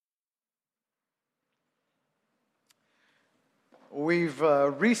We've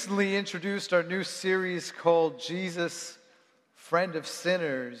recently introduced our new series called Jesus, Friend of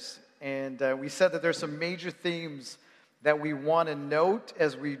Sinners, and we said that there's some major themes that we want to note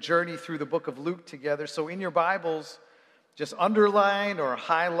as we journey through the book of Luke together. So in your Bibles, just underline or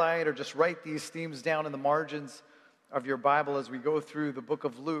highlight or just write these themes down in the margins of your Bible as we go through the book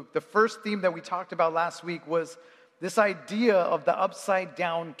of Luke. The first theme that we talked about last week was this idea of the upside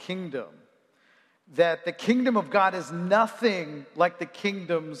down kingdom. That the kingdom of God is nothing like the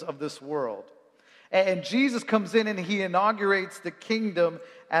kingdoms of this world. And Jesus comes in and he inaugurates the kingdom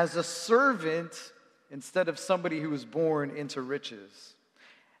as a servant instead of somebody who was born into riches.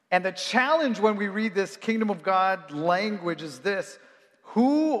 And the challenge when we read this kingdom of God language is this: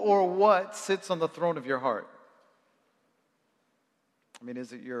 who or what sits on the throne of your heart? I mean,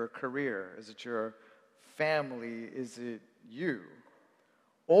 is it your career? Is it your family? Is it you?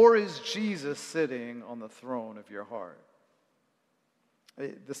 Or is Jesus sitting on the throne of your heart?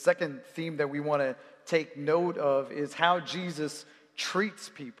 The second theme that we want to take note of is how Jesus treats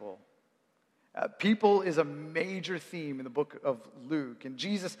people. People is a major theme in the book of Luke. And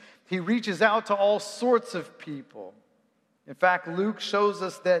Jesus, he reaches out to all sorts of people. In fact, Luke shows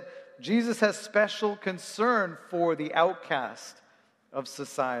us that Jesus has special concern for the outcast of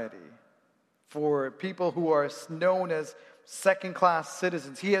society, for people who are known as second-class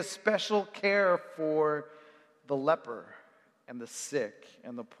citizens. He has special care for the leper and the sick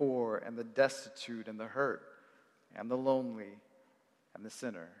and the poor and the destitute and the hurt and the lonely and the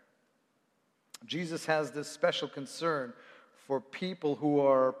sinner. Jesus has this special concern for people who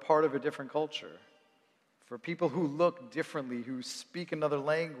are part of a different culture, for people who look differently, who speak another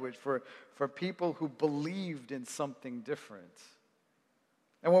language, for people who believed in something different.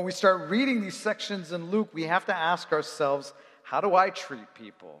 And when we start reading these sections in Luke, we have to ask ourselves, how do I treat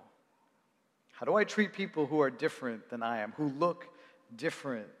people? How do I treat people who are different than I am, who look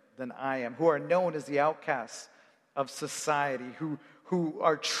different than I am, who are known as the outcasts of society, who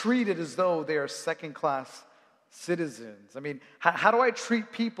are treated as though they are second-class citizens? I mean, how do I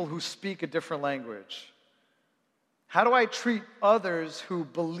treat people who speak a different language? How do I treat others who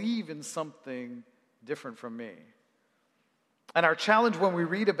believe in something different from me? And our challenge when we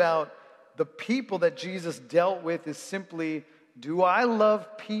read about the people that Jesus dealt with is simply, do I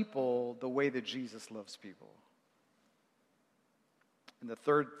love people the way that Jesus loves people? And the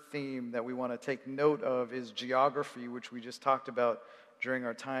third theme that we want to take note of is geography, which we just talked about during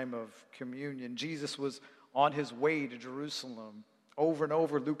our time of communion. Jesus was on his way to Jerusalem. Over and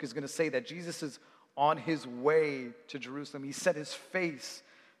over, Luke is going to say that Jesus is on his way to Jerusalem. He set his face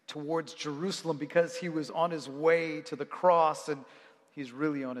towards Jerusalem because he was on his way to the cross, and he's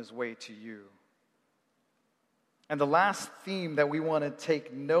really on his way to you. And the last theme that we want to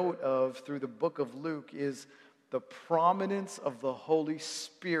take note of through the book of Luke is the prominence of the Holy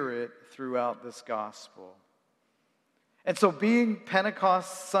Spirit throughout this gospel. And so being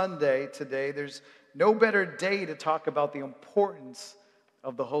Pentecost Sunday today, there's no better day to talk about the importance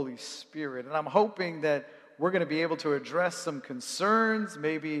of the Holy Spirit. And I'm hoping that we're going to be able to address some concerns,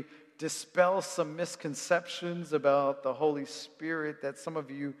 maybe dispel some misconceptions about the Holy Spirit that some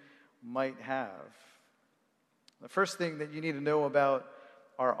of you might have. The first thing that you need to know about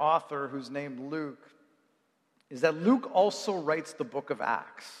our author, who's named Luke, is that Luke also writes the book of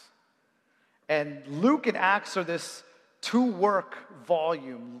Acts. And Luke and Acts are this two-work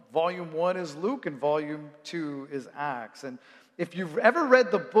volume. Volume 1 is Luke and volume 2 is Acts. And if you've ever read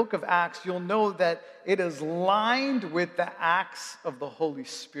the book of Acts, you'll know that it is lined with the acts of the Holy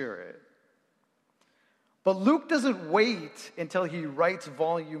Spirit. But Luke doesn't wait until he writes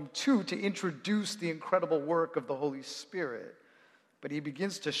volume 2 to introduce the incredible work of the Holy Spirit. But he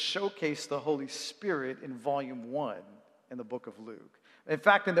begins to showcase the Holy Spirit in volume 1 in the book of Luke. In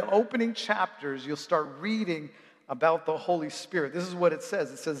fact, in the opening chapters, you'll start reading about the Holy Spirit. This is what it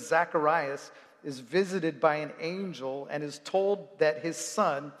says. It says, Zacharias is visited by an angel and is told that his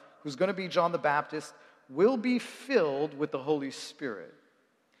son, who's going to be John the Baptist, will be filled with the Holy Spirit.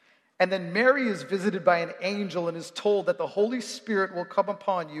 And then Mary is visited by an angel and is told that the Holy Spirit will come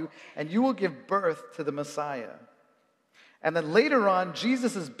upon you and you will give birth to the Messiah. And then later on,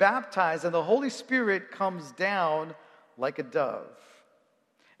 Jesus is baptized and the Holy Spirit comes down like a dove.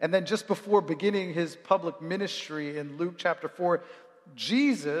 And then just before beginning his public ministry in Luke chapter 4,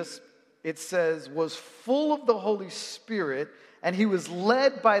 Jesus, it says, was full of the Holy Spirit, and he was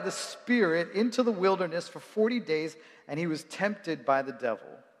led by the Spirit into the wilderness for 40 days, and he was tempted by the devil.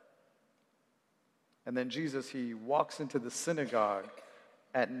 And then Jesus, he walks into the synagogue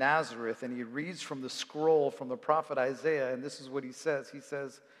at Nazareth, and he reads from the scroll from the prophet Isaiah, and this is what he says. He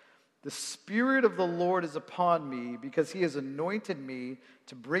says, The Spirit of the Lord is upon me because he has anointed me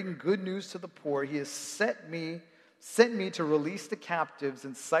to bring good news to the poor. He has sent me to release the captives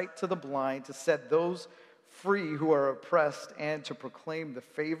and sight to the blind, to set those free who are oppressed, and to proclaim the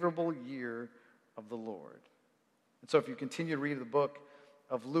favorable year of the Lord. And so if you continue to read the book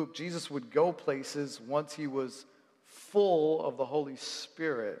of Luke, Jesus would go places once he was full of the Holy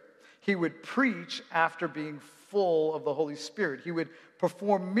Spirit. He would preach after being full of the Holy Spirit. He would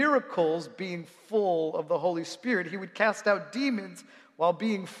perform miracles being full of the Holy Spirit. He would cast out demons while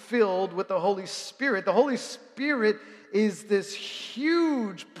being filled with the Holy Spirit. The Holy Spirit is this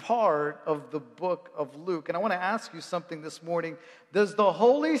huge part of the book of Luke. And I want to ask you something this morning. Does the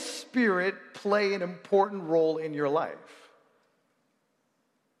Holy Spirit play an important role in your life?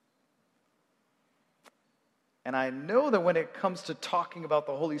 And I know that when it comes to talking about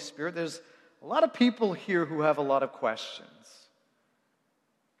the Holy Spirit, there's a lot of people here who have a lot of questions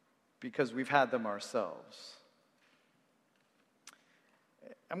because we've had them ourselves.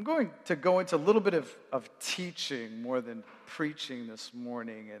 I'm going to go into a little bit of teaching more than preaching this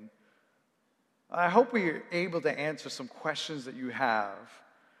morning, and I hope we are able to answer some questions that you have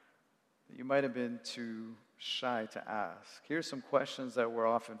that you might have been too shy to ask. Here's some questions that we're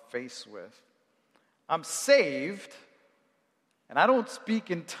often faced with. I'm saved, and I don't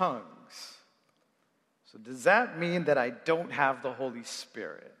speak in tongues. So does that mean that I don't have the Holy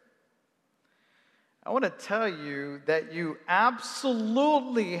Spirit? I want to tell you that you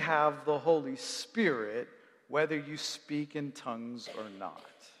absolutely have the Holy Spirit, whether you speak in tongues or not.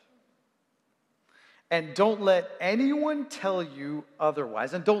 And don't let anyone tell you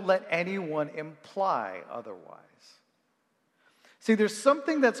otherwise, and don't let anyone imply otherwise. See, there's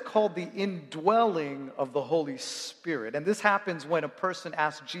something that's called the indwelling of the Holy Spirit. And this happens when a person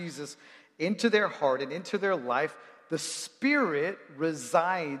asks Jesus into their heart and into their life. The Spirit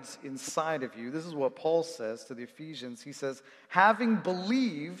resides inside of you. This is what Paul says to the Ephesians. He says, having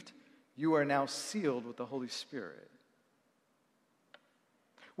believed, you are now sealed with the Holy Spirit.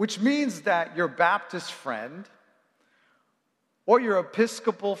 Which means that your Baptist friend, or your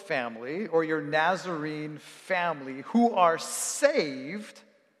Episcopal family, or your Nazarene family who are saved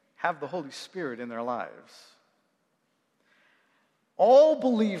have the Holy Spirit in their lives. All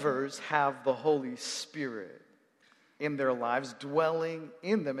believers have the Holy Spirit in their lives, dwelling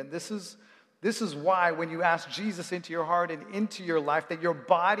in them. And this is why when you ask Jesus into your heart and into your life, that your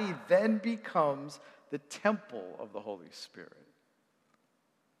body then becomes the temple of the Holy Spirit.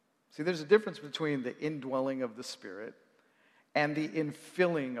 See, there's a difference between the indwelling of the Spirit and the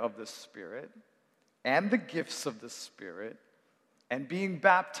infilling of the Spirit, and the gifts of the Spirit, and being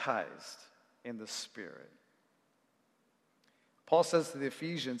baptized in the Spirit. Paul says to the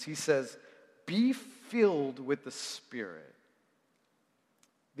Ephesians, he says, be filled with the Spirit.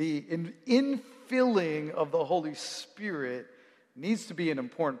 The infilling of the Holy Spirit needs to be an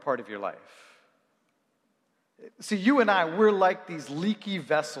important part of your life. See, you and I, we're like these leaky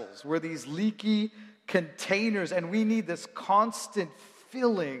vessels. We're these leaky containers, and we need this constant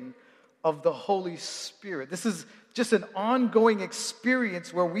filling of the Holy Spirit. This is just an ongoing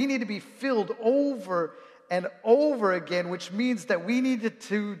experience where we need to be filled over and over again, which means that we need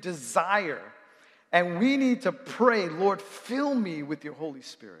to desire and we need to pray, Lord, fill me with your Holy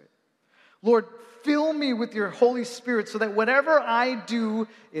Spirit. Lord, fill me with your Holy Spirit so that whatever I do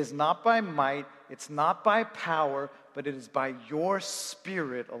is not by might, it's not by power, but it is by your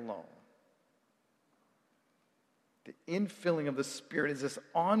Spirit alone. The infilling of the Spirit is this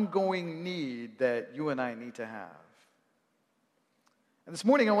ongoing need that you and I need to have. And this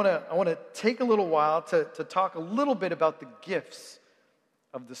morning I want to take a little while to talk a little bit about the gifts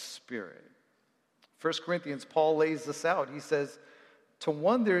of the Spirit. 1 Corinthians, Paul lays this out. He says, to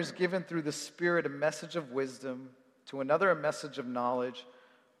one there is given through the Spirit a message of wisdom, to another a message of knowledge,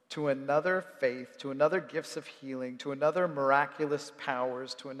 to another faith, to another gifts of healing, to another miraculous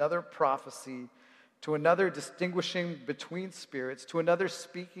powers, to another prophecy, to another distinguishing between spirits, to another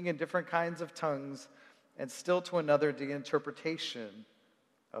speaking in different kinds of tongues, and still to another the interpretation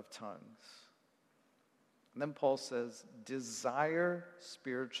of tongues. And then Paul says, desire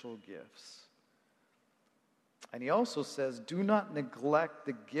spiritual gifts. And he also says, do not neglect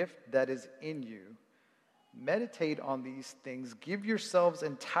the gift that is in you. Meditate on these things. Give yourselves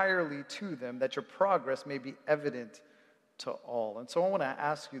entirely to them, that your progress may be evident to all. And so I want to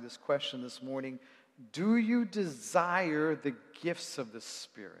ask you this question this morning. Do you desire the gifts of the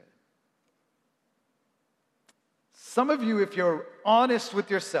Spirit? Some of you, if you're honest with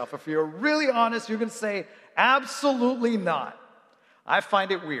yourself, if you're really honest, you're going to say, absolutely not. I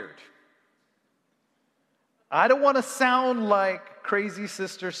find it weird. I don't want to sound like crazy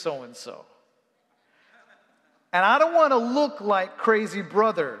sister so-and-so. And I don't want to look like crazy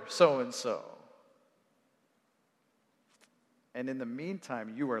brother so-and-so. And in the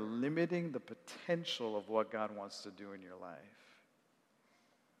meantime, you are limiting the potential of what God wants to do in your life.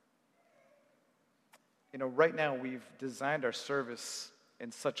 You know, right now we've designed our service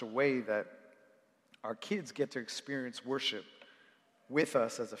in such a way that our kids get to experience worship with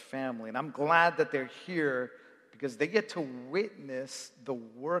us as a family. And I'm glad that they're here because they get to witness the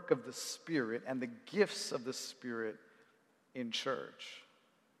work of the Spirit and the gifts of the Spirit in church.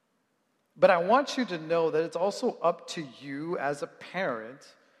 But I want you to know that it's also up to you as a parent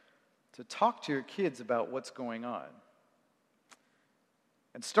to talk to your kids about what's going on.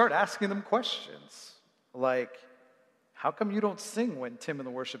 And start asking them questions like, how come you don't sing when Tim and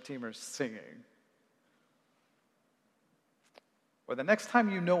the worship team are singing? Or the next time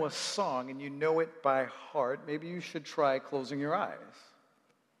you know a song and you know it by heart, maybe you should try closing your eyes.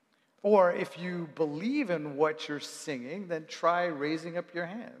 Or if you believe in what you're singing, then try raising up your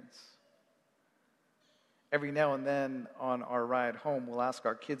hands. Every now and then on our ride home, we'll ask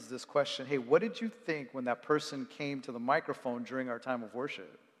our kids this question: hey, what did you think when that person came to the microphone during our time of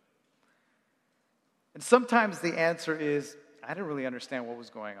worship? And sometimes the answer is, I didn't really understand what was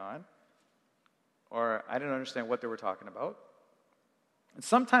going on, or I didn't understand what they were talking about. And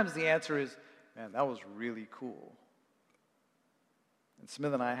sometimes the answer is, man, that was really cool. And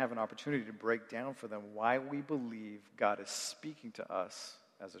Smith and I have an opportunity to break down for them why we believe God is speaking to us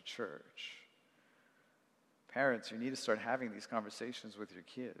as a church. Parents, you need to start having these conversations with your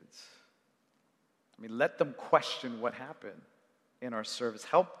kids. I mean, let them question what happened in our service.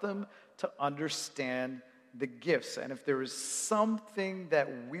 Help them to understand the gifts. And if there is something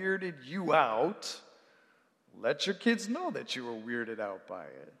that weirded you out, let your kids know that you were weirded out by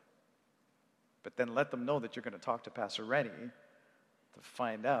it. But then let them know that you're going to talk to Pastor Rennie to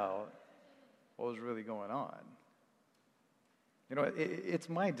find out what was really going on. You know, it's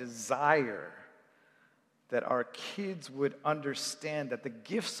my desire that our kids would understand that the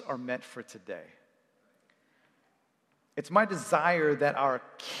gifts are meant for today. It's my desire that our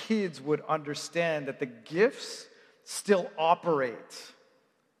kids would understand that the gifts still operate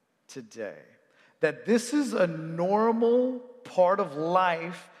today. That this is a normal part of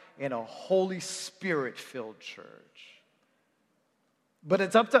life in a Holy Spirit-filled church. But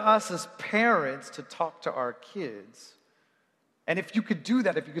it's up to us as parents to talk to our kids. And if you could do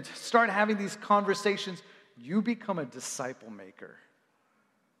that, if you could start having these conversations, you become a disciple maker.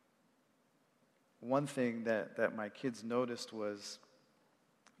 One thing that my kids noticed was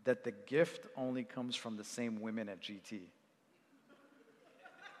that the gift only comes from the same women at GT.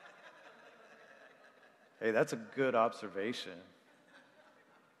 Hey, that's a good observation.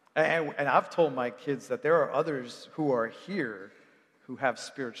 And I've told my kids that there are others who are here who have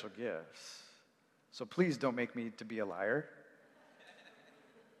spiritual gifts. So please don't make me to be a liar.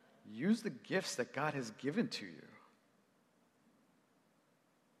 Use the gifts that God has given to you.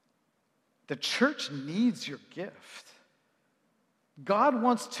 The church needs your gift. God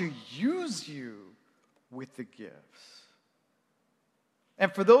wants to use you with the gifts.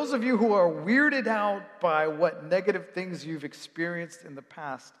 And for those of you who are weirded out by what negative things you've experienced in the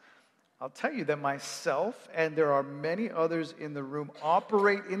past, I'll tell you that myself and there are many others in the room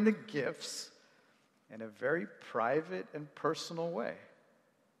operate in the gifts in a very private and personal way.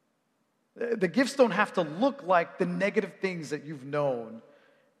 The gifts don't have to look like the negative things that you've known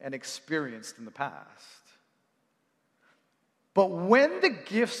and experienced in the past. But when the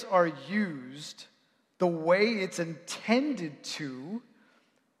gifts are used the way it's intended to,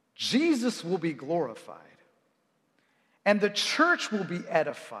 Jesus will be glorified. And the church will be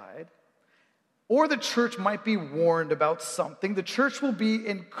edified. Or the church might be warned about something. The church will be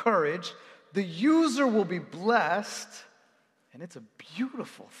encouraged. The user will be blessed. And it's a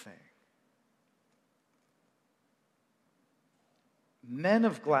beautiful thing. Men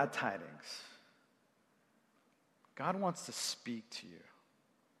of glad tidings, God wants to speak to you.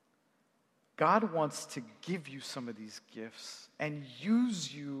 God wants to give you some of these gifts and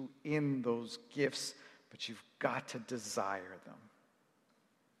use you in those gifts, but you've got to desire them.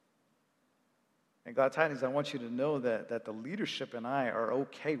 And glad tidings, I want you to know that the leadership and I are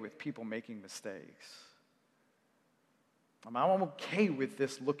okay with people making mistakes. I'm okay with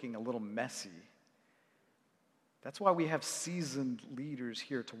this looking a little messy. That's why we have seasoned leaders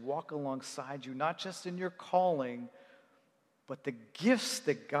here to walk alongside you, not just in your calling, but the gifts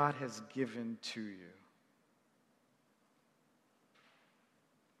that God has given to you.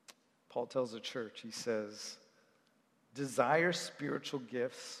 Paul tells the church, he says, desire spiritual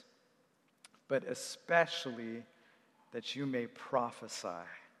gifts, but especially that you may prophesy.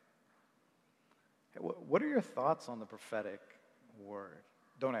 What are your thoughts on the prophetic word?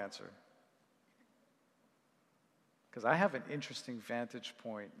 Don't answer. Because I have an interesting vantage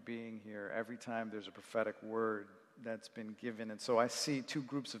point being here every time there's a prophetic word that's been given. And so I see two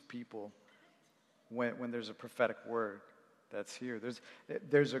groups of people when there's a prophetic word that's here.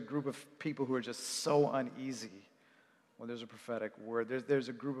 There's a group of people who are just so uneasy when there's a prophetic word. There's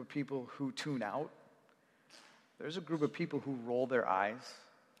a group of people who tune out. There's a group of people who roll their eyes.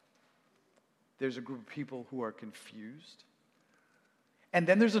 There's a group of people who are confused. And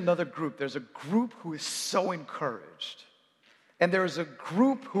then there's another group. There's a group who is so encouraged. And there's a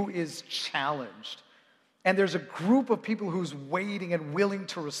group who is challenged. And there's a group of people who's waiting and willing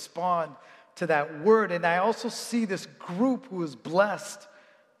to respond to that word. And I also see this group who is blessed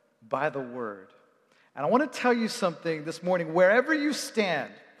by the word. And I want to tell you something this morning. Wherever you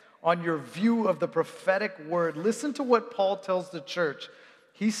stand on your view of the prophetic word, listen to what Paul tells the church.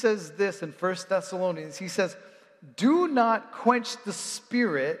 He says this in 1 Thessalonians. He says, do not quench the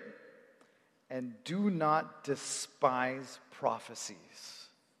spirit and do not despise prophecies.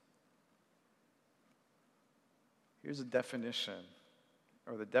 Here's a definition,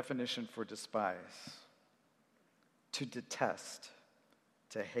 or the definition for despise. To detest,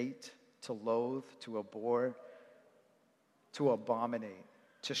 to hate, to loathe, to abhor, to abominate,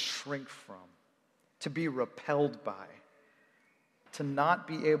 to shrink from, to be repelled by, to not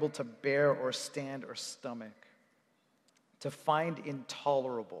be able to bear or stand or stomach, to find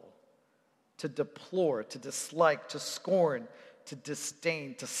intolerable, to deplore, to dislike, to scorn, to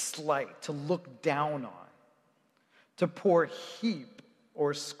disdain, to slight, to look down on, to pour heap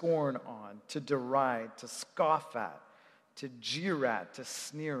or scorn on, to deride, to scoff at, to jeer at, to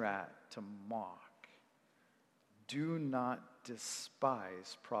sneer at, to mock. Do not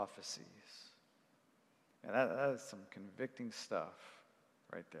despise prophecies. And that is some convicting stuff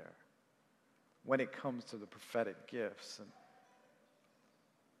right there when it comes to the prophetic gifts. And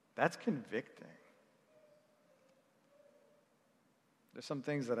that's convicting. There's some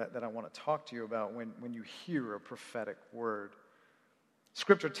things that I want to talk to you about when you hear a prophetic word.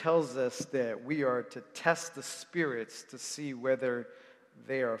 Scripture tells us that we are to test the spirits to see whether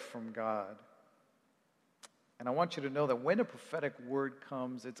they are from God. And I want you to know that when a prophetic word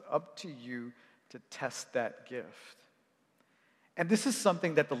comes, it's up to you to test that gift. And this is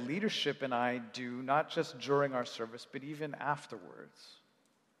something that the leadership and I do, not just during our service, but even afterwards.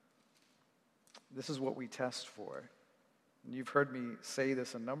 This is what we test for. And you've heard me say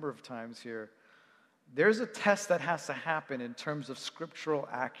this a number of times here. There's a test that has to happen in terms of scriptural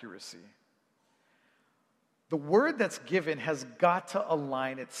accuracy. The word that's given has got to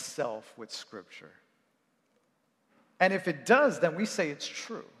align itself with Scripture. And if it does, then we say it's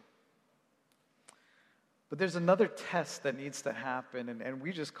true. But there's another test that needs to happen, and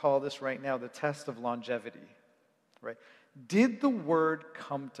we just call this right now the test of longevity. Right? Did the word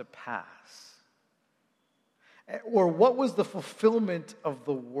come to pass? Or what was the fulfillment of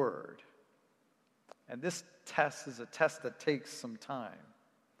the word? And this test is a test that takes some time.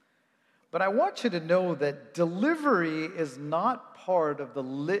 But I want you to know that delivery is not part of the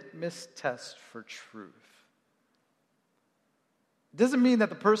litmus test for truth. It doesn't mean that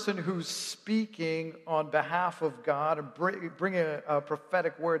the person who's speaking on behalf of God and bringing a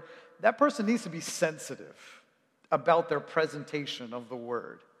prophetic word, that person needs to be sensitive about their presentation of the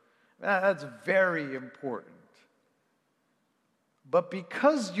word. That's very important. But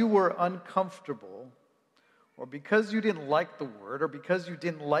because you were uncomfortable, or because you didn't like the word, or because you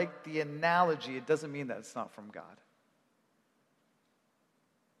didn't like the analogy, it doesn't mean that it's not from God.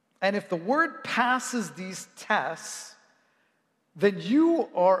 And if the word passes these tests, then you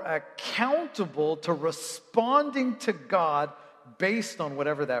are accountable to responding to God based on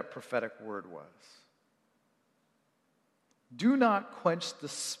whatever that prophetic word was. Do not quench the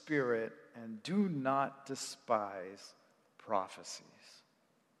spirit and do not despise prophecies.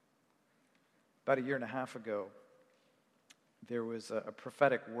 About a year and a half ago, there was a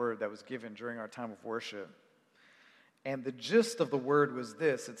prophetic word that was given during our time of worship. And the gist of the word was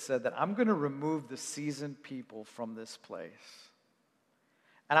this. It said that I'm going to remove the seasoned people from this place.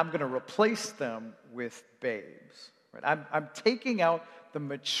 And I'm going to replace them with babes. Right? I'm taking out the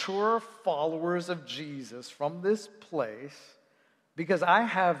mature followers of Jesus from this place because I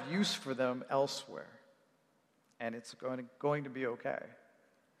have use for them elsewhere. And it's going to be okay.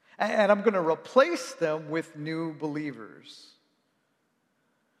 And I'm going to replace them with new believers.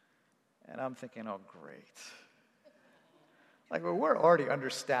 And I'm thinking, oh, great. Like, well, we're already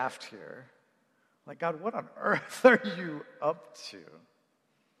understaffed here. Like, God, what on earth are you up to?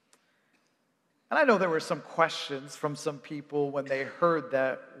 And I know there were some questions from some people when they heard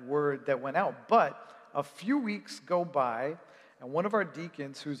that word that went out, but a few weeks go by, and one of our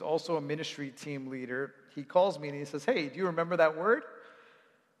deacons, who's also a ministry team leader, he calls me and he says, "Hey, do you remember that word?"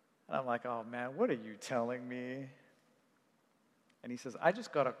 And I'm like, "Oh man, what are you telling me?" And he says, "I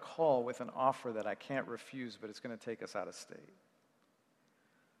just got a call with an offer that I can't refuse, but it's going to take us out of state."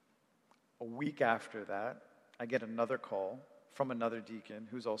 A week after that, I get another call from another deacon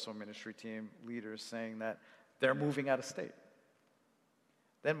who's also a ministry team leader saying that they're moving out of state.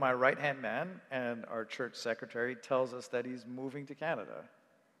 Then my right-hand man and our church secretary tells us that he's moving to Canada.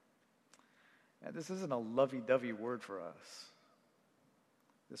 And this isn't a lovey-dovey word for us.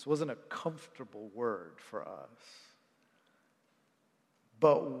 This wasn't a comfortable word for us.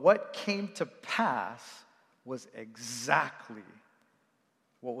 But what came to pass was exactly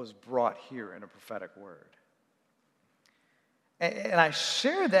what was brought here in a prophetic word. And I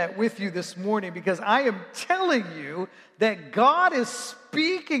share that with you this morning because I am telling you that God is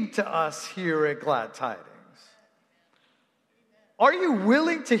speaking to us here at Glad Tidings. Are you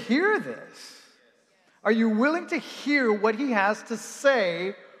willing to hear this? Are you willing to hear what he has to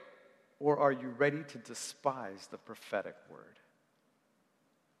say, or are you ready to despise the prophetic word?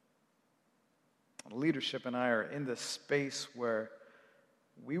 Leadership and I are in this space where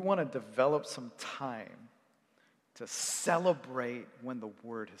we want to develop some time to celebrate when the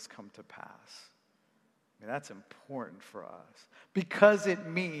word has come to pass. I mean, that's important for us because it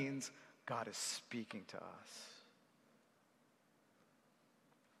means God is speaking to us.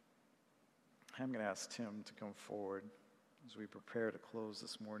 I'm going to ask Tim to come forward as we prepare to close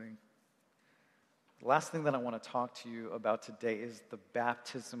this morning. The last thing that I want to talk to you about today is the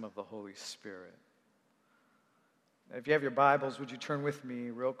baptism of the Holy Spirit. If you have your Bibles, would you turn with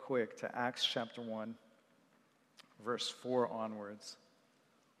me real quick to Acts chapter 1, verse 4 onwards.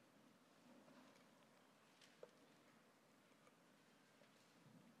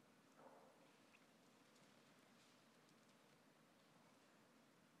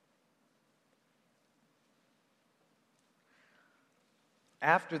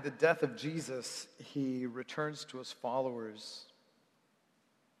 After the death of Jesus, he returns to his followers,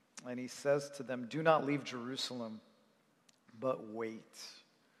 and he says to them, "Do not leave Jerusalem, but wait.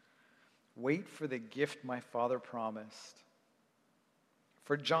 Wait for the gift my Father promised.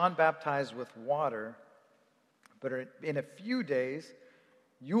 For John baptized with water, but in a few days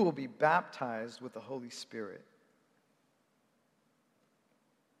you will be baptized with the Holy Spirit."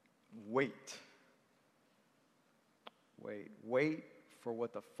 Wait. Wait. Wait for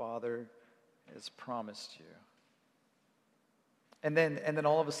what the Father has promised you. And then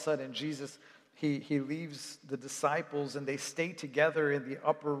all of a sudden, Jesus, he leaves the disciples and they stay together in the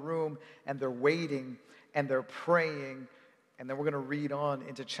upper room and they're waiting and they're praying. And then we're going to read on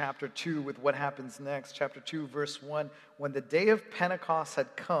into chapter 2 with what happens next. Chapter 2, verse 1. When the day of Pentecost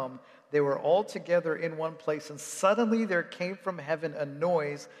had come, they were all together in one place, and suddenly there came from heaven a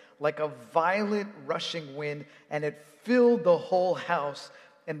noise like a violent rushing wind, and it filled the whole house.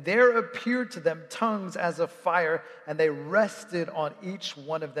 And there appeared to them tongues as of fire, and they rested on each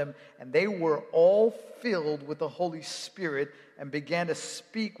one of them. And they were all filled with the Holy Spirit and began to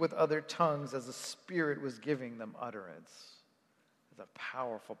speak with other tongues as the Spirit was giving them utterance. It's a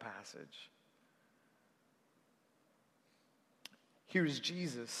powerful passage. Here's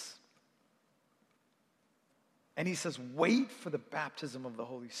Jesus. And he says, wait for the baptism of the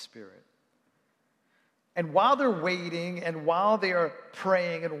Holy Spirit. And while they're waiting, and while they are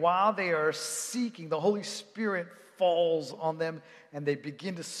praying, and while they are seeking, the Holy Spirit falls on them, and they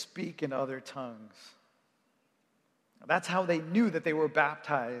begin to speak in other tongues. That's how they knew that they were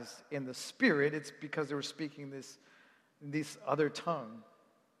baptized in the Spirit. It's because they were speaking this other tongue.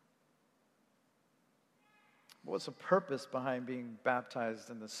 What's the purpose behind being baptized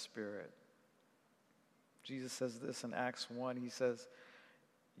in the Spirit? Jesus says this in Acts 1. He says,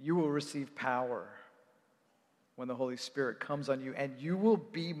 "You will receive power when the Holy Spirit comes on you, and you will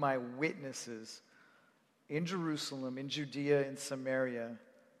be my witnesses in Jerusalem, in Judea, in Samaria,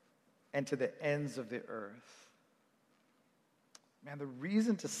 and to the ends of the earth." Man, the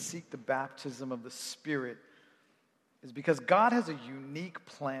reason to seek the baptism of the Spirit is because God has a unique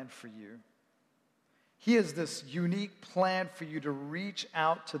plan for you. He has this unique plan for you to reach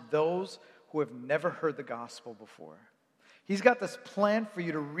out to those who have never heard the gospel before. He's got this plan for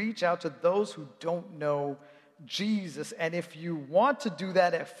you to reach out to those who don't know Jesus. And if you want to do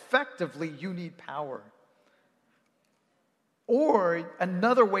that effectively, you need power. Or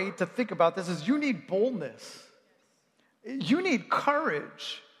another way to think about this is you need boldness. You need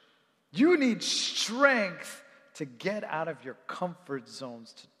courage. You need strength to get out of your comfort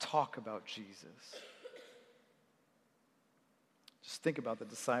zones to talk about Jesus. Just think about the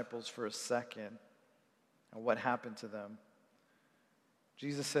disciples for a second and what happened to them.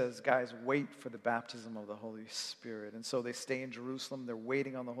 Jesus says, guys, wait for the baptism of the Holy Spirit. And so they stay in Jerusalem. They're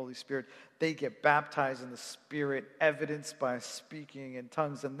waiting on the Holy Spirit. They get baptized in the Spirit, evidenced by speaking in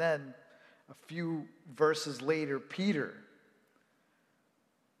tongues. And then a few verses later, Peter,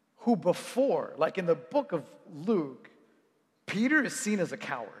 who before, like in the book of Luke, Peter is seen as a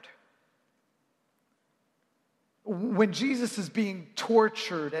coward. When Jesus is being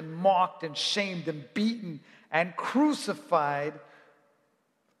tortured and mocked and shamed and beaten and crucified,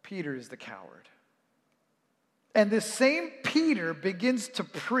 Peter is the coward. And this same Peter begins to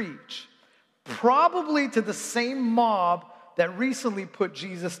preach, probably to the same mob that recently put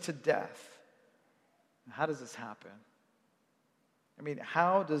Jesus to death. How does this happen? I mean,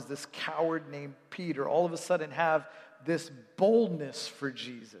 how does this coward named Peter all of a sudden have this boldness for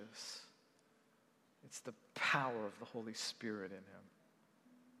Jesus? It's the power of the Holy Spirit in him.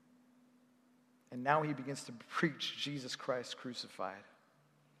 And now he begins to preach Jesus Christ crucified.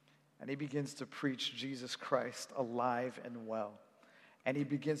 And he begins to preach Jesus Christ alive and well. And he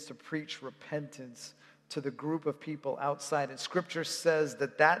begins to preach repentance to the group of people outside. And Scripture says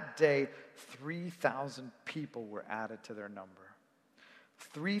that that day, 3,000 people were added to their number.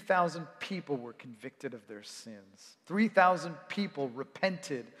 3,000 people were convicted of their sins. 3,000 people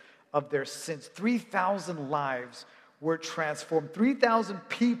repented of their sins. 3,000 lives were transformed. 3,000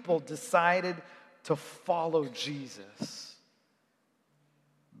 people decided to follow Jesus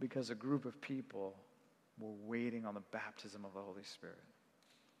because a group of people were waiting on the baptism of the Holy Spirit.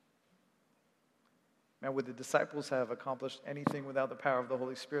 Now, would the disciples have accomplished anything without the power of the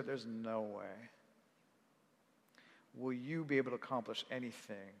Holy Spirit? There's no way. Will you be able to accomplish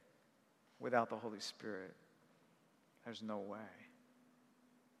anything without the Holy Spirit? There's no way.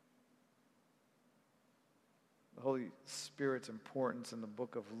 The Holy Spirit's importance in the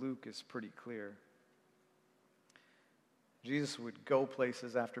book of Luke is pretty clear. Jesus would go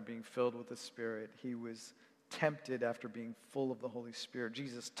places after being filled with the Spirit. He was tempted after being full of the Holy Spirit.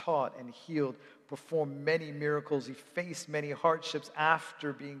 Jesus taught and healed, performed many miracles. He faced many hardships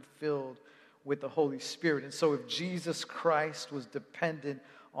after being filled with the Holy Spirit. And so if Jesus Christ was dependent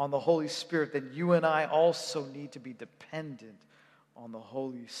on the Holy Spirit, then you and I also need to be dependent on the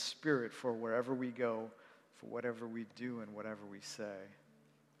Holy Spirit for wherever we go, for whatever we do and whatever we say.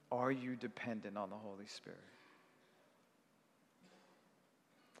 Are you dependent on the Holy Spirit?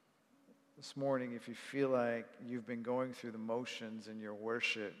 This morning, if you feel like you've been going through the motions in your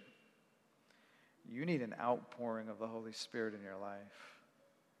worship, you need an outpouring of the Holy Spirit in your life.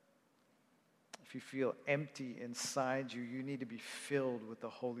 If you feel empty inside you, you need to be filled with the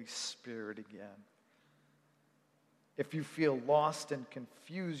Holy Spirit again. If you feel lost and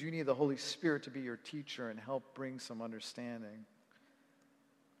confused, you need the Holy Spirit to be your teacher and help bring some understanding.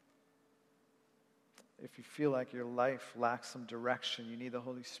 If you feel like your life lacks some direction, you need the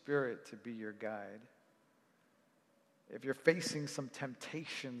Holy Spirit to be your guide. If you're facing some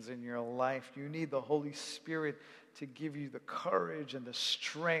temptations in your life, you need the Holy Spirit to give you the courage and the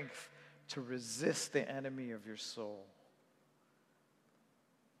strength to resist the enemy of your soul.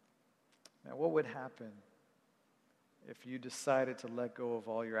 Now, what would happen if you decided to let go of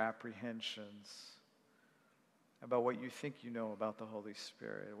all your apprehensions about what you think you know about the Holy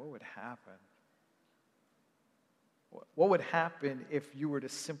Spirit? What would happen? What would happen if you were to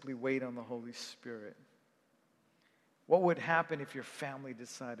simply wait on the Holy Spirit? What would happen if your family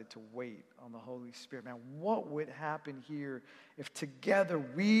decided to wait on the Holy Spirit? Man, what would happen here if together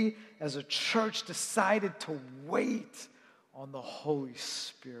we as a church decided to wait on the Holy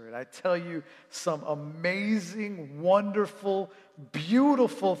Spirit? I tell you, some amazing, wonderful,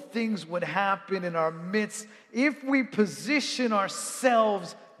 beautiful things would happen in our midst if we position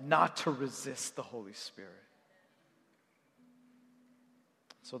ourselves not to resist the Holy Spirit.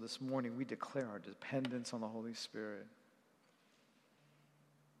 So this morning, we declare our dependence on the Holy Spirit.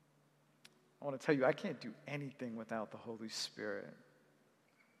 I want to tell you, I can't do anything without the Holy Spirit.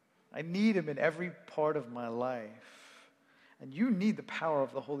 I need him in every part of my life. And you need the power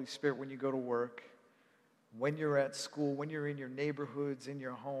of the Holy Spirit when you go to work, when you're at school, when you're in your neighborhoods, in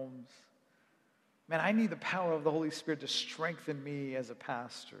your homes. Man, I need the power of the Holy Spirit to strengthen me as a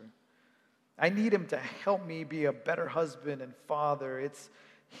pastor. I need him to help me be a better husband and father. It's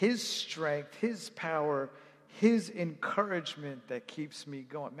his strength, his power, his encouragement that keeps me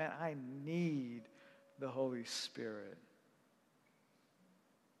going. Man, I need the Holy Spirit.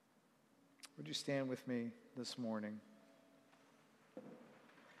 Would you stand with me this morning?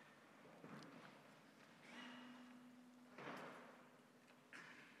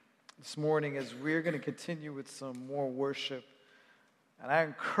 this morning as we're going to continue with some more worship. And I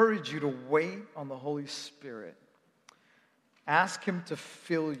encourage you to wait on the Holy Spirit. Ask Him to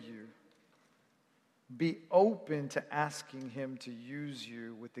fill you. Be open to asking Him to use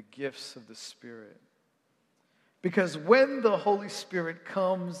you with the gifts of the Spirit. Because when the Holy Spirit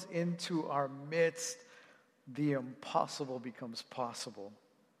comes into our midst, the impossible becomes possible.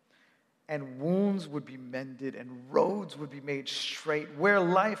 And wounds would be mended and roads would be made straight. Where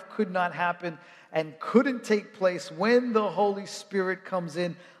life could not happen and couldn't take place, when the Holy Spirit comes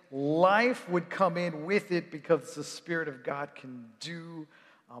in, life would come in with it because the Spirit of God can do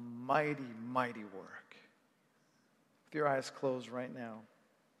a mighty, mighty work. With your eyes closed right now,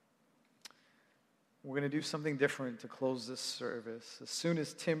 we're going to do something different to close this service. As soon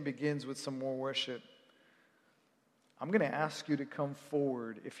as Tim begins with some more worship, I'm going to ask you to come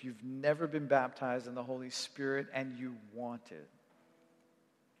forward if you've never been baptized in the Holy Spirit and you want it.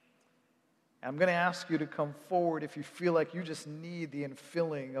 I'm going to ask you to come forward if you feel like you just need the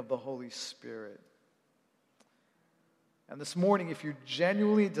infilling of the Holy Spirit. And this morning, if you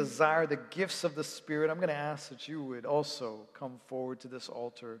genuinely desire the gifts of the Spirit, I'm going to ask that you would also come forward to this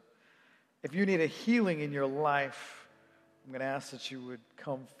altar. If you need a healing in your life, I'm going to ask that you would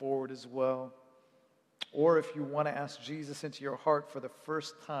come forward as well. Or if you want to ask Jesus into your heart for the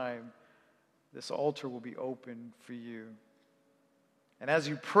first time, this altar will be open for you. And as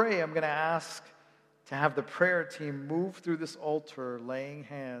you pray, I'm going to ask to have the prayer team move through this altar, laying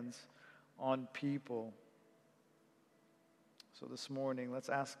hands on people. So this morning, let's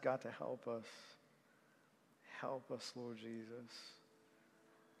ask God to help us. Help us, Lord Jesus.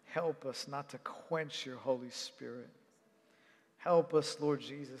 Help us not to quench your Holy Spirit. Help us, Lord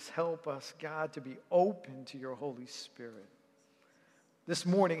Jesus. Help us, God, to be open to your Holy Spirit. This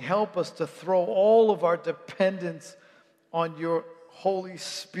morning, help us to throw all of our dependence on your Holy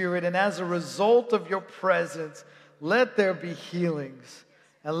Spirit. And as a result of your presence, let there be healings.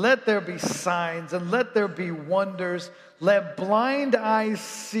 And let there be signs. And let there be wonders. Let blind eyes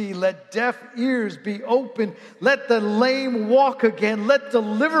see. Let deaf ears be open. Let the lame walk again. Let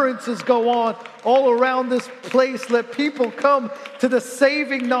deliverances go on all around this place. Let people come to the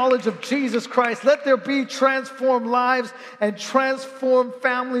saving knowledge of Jesus Christ. Let there be transformed lives and transformed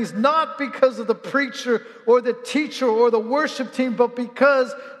families, not because of the preacher or the teacher or the worship team, but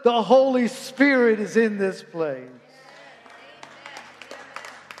because the Holy Spirit is in this place.